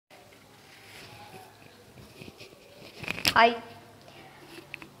Hi,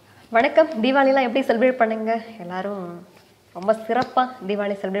 வணக்கம். தீபாவளிலாம் எப்படி celebrate பண்ணுங்க? எல்லாரும் ரொம்ப சிறப்பாக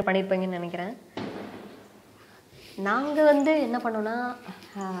தீபாவளி செலிப்ரேட் பண்ணியிருப்பீங்கன்னு நினைக்கிறேன். நாங்கள் என்ன பண்ணோன்னா,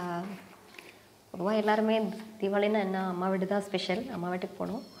 பொதுவாக எல்லாருமே தீபாவளின்னா என்ன, அம்மா வீடு தான் ஸ்பெஷல். அம்மா வீட்டுக்கு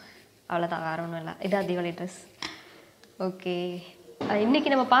போகணும், அவ்வளோதான், வேறு ஒன்றும் இல்லை. இதான் தீபாவளி ட்ரெஸ். ஓகே,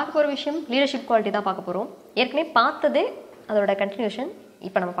 இன்றைக்கி நம்ம பார்க்க போகிற விஷயம் லீடர்ஷிப் குவாலிட்டி தான் பார்க்க போகிறோம். ஏற்கனவே பார்த்தது அதோட கண்டினியூஷன்.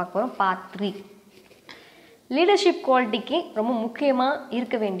 இப்போ நம்ம பார்க்க போகிறோம் பார்ட் 3. லீடர்ஷிப் குவாலிட்டிக்கு ரொம்ப முக்கியமாக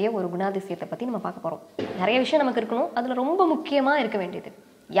இருக்க வேண்டிய ஒரு குணாதிசயத்தை பற்றி நம்ம பார்க்க போகிறோம். நிறைய விஷயம் நமக்கு இருக்கணும், அதில் ரொம்ப முக்கியமாக இருக்க வேண்டியது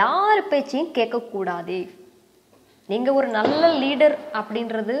யார் பேச்சையும் கேட்கக்கூடாது. நீங்கள் ஒரு நல்ல லீடர்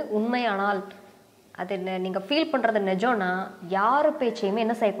அப்படின்றது உண்மையானால், அது நீங்கள் ஃபீல் பண்ணுறது நிஜம்னா, யார் பேச்சையுமே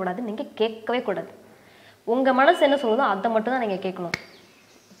என்ன செய்யக்கூடாது, நீங்கள் கேட்கவே கூடாது. உங்கள் மனசு என்ன சொல்லுதோ அதை மட்டும் தான் நீங்கள் கேட்கணும்.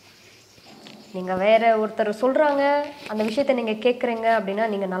 நீங்கள் வேறு ஒருத்தர் சொல்கிறாங்க, அந்த விஷயத்தை நீங்கள் கேட்குறீங்க அப்படின்னா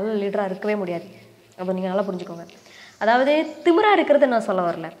நீங்கள் நல்ல லீடராக இருக்கவே முடியாது. அப்போ நீங்கள் நல்லா புரிஞ்சுக்கோங்க. அதாவது திமிராக இருக்கிறத நான் சொல்ல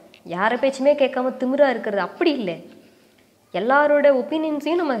வரல, யாரை பேச்சுமே கேட்காம திமிராக இருக்கிறது அப்படி இல்லை. எல்லாரோட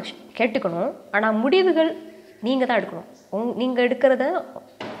ஒப்பீனியன்ஸையும் நம்ம கேட்டுக்கணும், ஆனால் முடிவுகள் நீங்கள் தான் எடுக்கணும். நீங்கள் எடுக்கிறத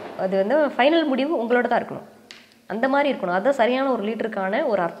அது ஃபைனல் முடிவு உங்களோட தான் இருக்கணும். அந்த மாதிரி இருக்கணும். அதுதான் சரியான ஒரு லீடருக்கான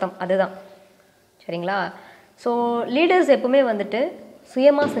ஒரு அர்த்தம். அதுதான் சரிங்களா? ஸோ லீடர்ஸ் எப்பவுமே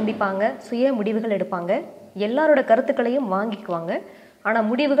சுயமாக சிந்திப்பாங்க, சுய முடிவுகள் எடுப்பாங்க, எல்லாரோட கருத்துக்களையும் வாங்கிக்குவாங்க. ஆனால்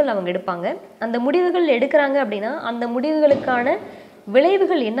முடிவுகள் அவங்க எடுப்பாங்க. அந்த முடிவுகள் எடுக்கிறாங்க அப்படின்னா அந்த முடிவுகளுக்கான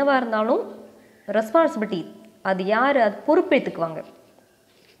விளைவுகள் என்னவாக இருந்தாலும் ரெஸ்பான்சிபிலிட்டி அது யார், அது பொறுப்பேற்றுக்குவாங்க.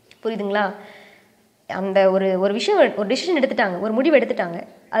 புரியுதுங்களா? அந்த ஒரு விஷயம், ஒரு டிசிஷன் எடுத்துட்டாங்க, ஒரு முடிவு எடுத்துட்டாங்க,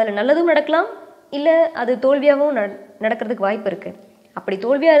 அதில் நல்லதும் நடக்கலாம், இல்லை அது தோல்வியாகவும் நடக்கிறதுக்கு வாய்ப்பு இருக்குது. அப்படி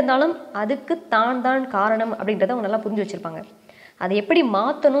தோல்வியாக இருந்தாலும் அதுக்கு தான் காரணம் அப்படின்றத அவங்க நல்லா புரிஞ்சு வச்சுருப்பாங்க. அதை எப்படி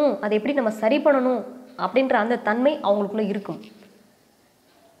மாற்றணும், அதை எப்படி நம்ம சரி பண்ணணும் அப்படின்ற அந்த தன்மை அவங்களுக்குள்ளே இருக்கும்.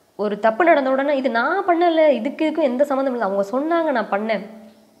 ஒரு தப்பு நடந்த உடனே இது நான் பண்ணலை, இதுக்கும் எந்த சம்மந்தம் இல்லை, அவங்க சொன்னாங்க நான் பண்ணேன்,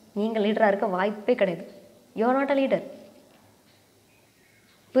 நீங்கள் லீடராக இருக்க வாய்ப்பே கிடையாது. You are not a leader.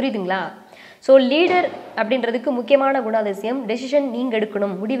 புரியுதுங்களா? ஸோ லீடர் அப்படின்றதுக்கு முக்கியமான குணாதிசயம் டெசிஷன் நீங்கள்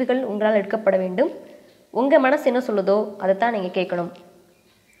எடுக்கணும், முடிவுகள் உங்களால் எடுக்கப்பட வேண்டும். உங்கள் மனசு என்ன சொல்லுதோ அதை தான் நீங்கள் கேட்கணும்.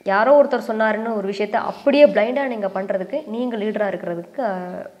 யாரோ ஒருத்தர் சொன்னாருன்னு ஒரு விஷயத்த அப்படியே பிளைண்டாக நீங்கள் பண்ணுறதுக்கு நீங்கள் லீடராக இருக்கிறதுக்கு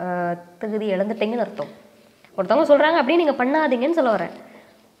தகுதி இழந்துட்டீங்கன்னு அர்த்தம். ஒருத்தவங்க சொல்கிறாங்க அப்படியே நீங்கள் பண்ணாதீங்கன்னு சொல்ல வரேன்.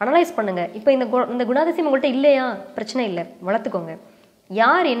 அனலைஸ் பண்ணுங்கள். இப்போ இந்த குணாதிசயம் உங்கள்கிட்ட இல்லையா, பிரச்சனை இல்லை, வளர்த்துக்கோங்க.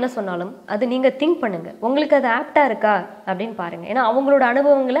 யார் என்ன சொன்னாலும் அது நீங்கள் திங்க் பண்ணுங்கள், உங்களுக்கு அது ஆப்டாக இருக்கா அப்படின்னு பாருங்கள். ஏன்னா அவங்களோட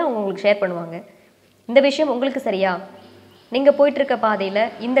அனுபவங்களை அவங்க உங்களுக்கு ஷேர் பண்ணுவாங்க. இந்த விஷயம் உங்களுக்கு சரியா, நீங்கள் போயிட்டுருக்க பாதையில்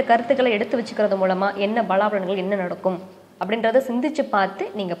இந்த கருத்துக்களை எடுத்து வச்சுக்கிறது மூலமாக என்ன பலாபலன்கள் என்ன நடக்கும் அப்படின்றத சிந்திச்சு பார்த்து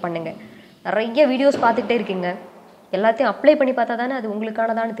நீங்கள் பண்ணுங்கள். நிறைய வீடியோஸ் பார்த்துக்கிட்டே இருக்கீங்க, எல்லாத்தையும் அப்ளை பண்ணி பார்த்தா தானே அது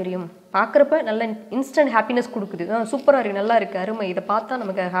உங்களுக்கானதான்னு தெரியும். பார்க்குறப்ப நல்ல இன்ஸ்டன்ட் ஹாப்பினஸ் கொடுக்குது, சூப்பராக இருக்குது, நல்லா இருக்குது, அருமை, இதை பார்த்தா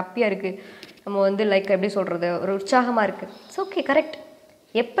நமக்கு ஹாப்பியாக இருக்குது, நம்ம லைக் எப்படி சொல்கிறது, ஒரு உற்சாகமாக இருக்குது. It's okay, correct.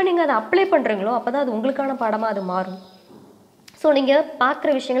 எப்போ நீங்கள் அதை அப்ளை பண்ணுறீங்களோ அப்போ தான் அது உங்களுக்கான பாடமாக அது மாறும். ஸோ நீங்கள்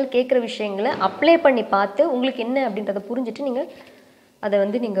பார்க்குற விஷயங்கள், கேட்குற விஷயங்களை அப்ளை பண்ணி பார்த்து உங்களுக்கு என்ன அப்படின்றத புரிஞ்சுட்டு நீங்கள்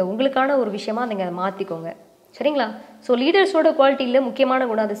அதை நீங்கள் உங்களுக்கான ஒரு விஷயமாக நீங்கள் அதை மாற்றிக்கோங்க. சரிங்களா? ஸோ லீடர்ஸோட குவாலிட்டியில் முக்கியமான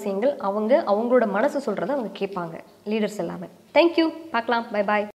குணாதிசயங்கள் அவங்களோட மனசு சொல்கிறத அவங்க கேட்பாங்க, லீடர்ஸ் எல்லாமே. தேங்க்யூ, பார்க்கலாம், பை பாய்.